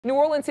New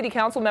Orleans City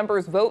Council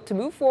members vote to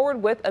move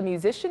forward with a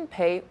musician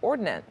pay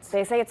ordinance.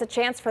 They say it's a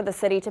chance for the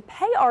city to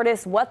pay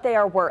artists what they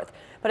are worth.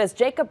 But as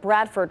Jacob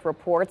Bradford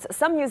reports,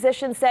 some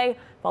musicians say,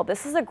 while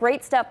this is a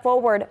great step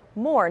forward,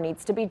 more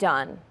needs to be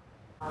done.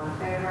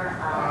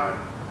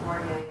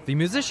 The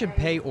musician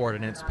pay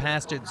ordinance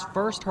passed its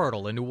first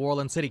hurdle in New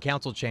Orleans City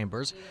Council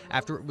chambers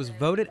after it was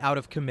voted out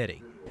of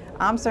committee.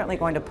 I'm certainly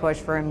going to push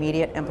for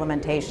immediate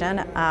implementation.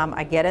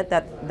 I get it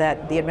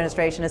that the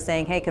administration is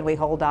saying, hey, can we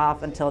hold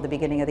off until the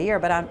beginning of the year?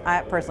 But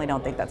I personally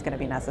don't think that's going to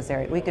be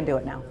necessary. We can do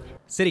it now.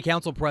 City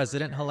Council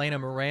President Helena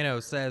Moreno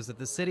says that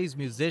the city's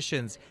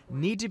musicians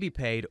need to be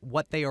paid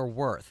what they are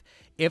worth.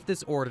 If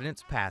this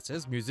ordinance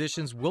passes,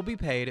 musicians will be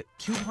paid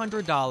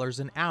 $200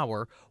 an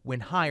hour when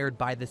hired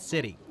by the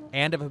city.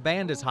 And if a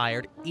band is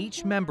hired,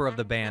 each member of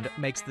the band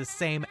makes the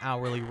same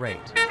hourly rate.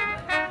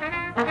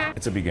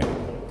 It's a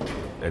beginning.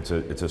 It's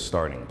a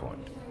starting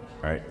point,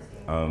 right?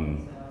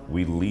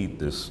 We lead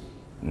this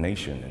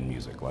nation in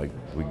music. Like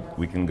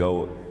we can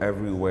go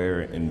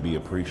everywhere and be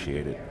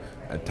appreciated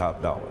at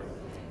top dollar.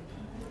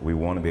 We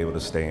want to be able to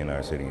stay in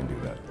our city and do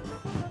that.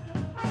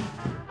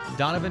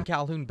 Donovan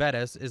Calhoun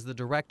Bettis is the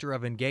Director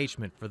of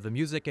Engagement for the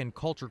Music and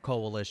Culture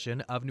Coalition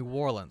of New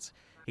Orleans.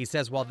 He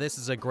says while this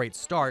is a great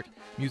start,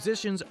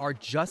 musicians are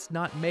just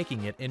not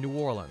making it in New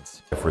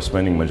Orleans. If we're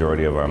spending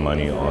majority of our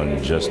money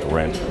on just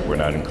rent, we're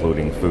not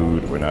including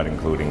food, we're not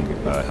including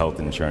health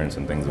insurance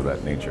and things of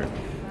that nature,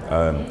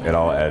 it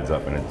all adds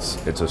up and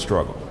it's a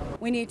struggle.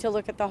 We need to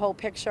look at the whole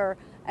picture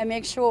and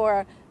make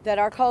sure that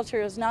our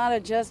culture is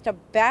not just a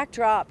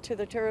backdrop to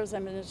the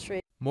tourism industry.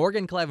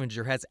 Morgan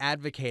Clevenger has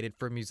advocated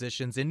for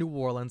musicians in New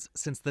Orleans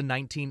since the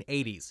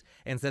 1980s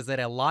and says that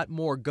a lot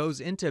more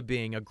goes into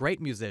being a great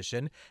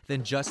musician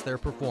than just their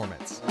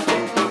performance.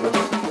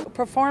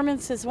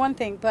 Performance is one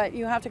thing, but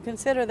you have to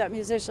consider that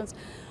musicians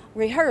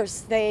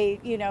rehearse. They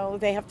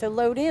have to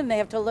load in, they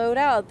have to load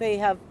out, they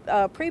have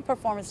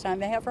pre-performance time,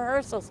 they have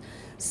rehearsals.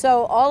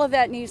 So all of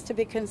that needs to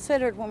be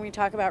considered when we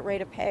talk about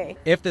rate of pay.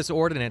 If this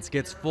ordinance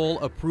gets full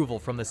approval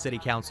from the City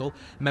Council,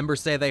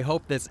 members say they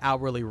hope this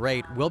hourly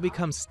rate will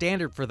become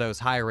standard for those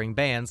hiring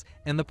bands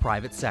in the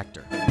private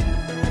sector.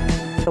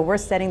 So we're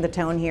setting the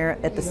tone here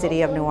at the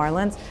City of New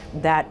Orleans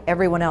that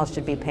everyone else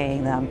should be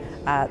paying them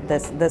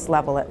this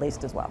level at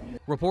least as well.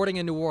 Reporting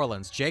in New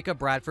Orleans, Jacob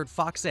Bradford,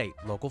 Fox 8,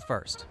 Local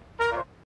First.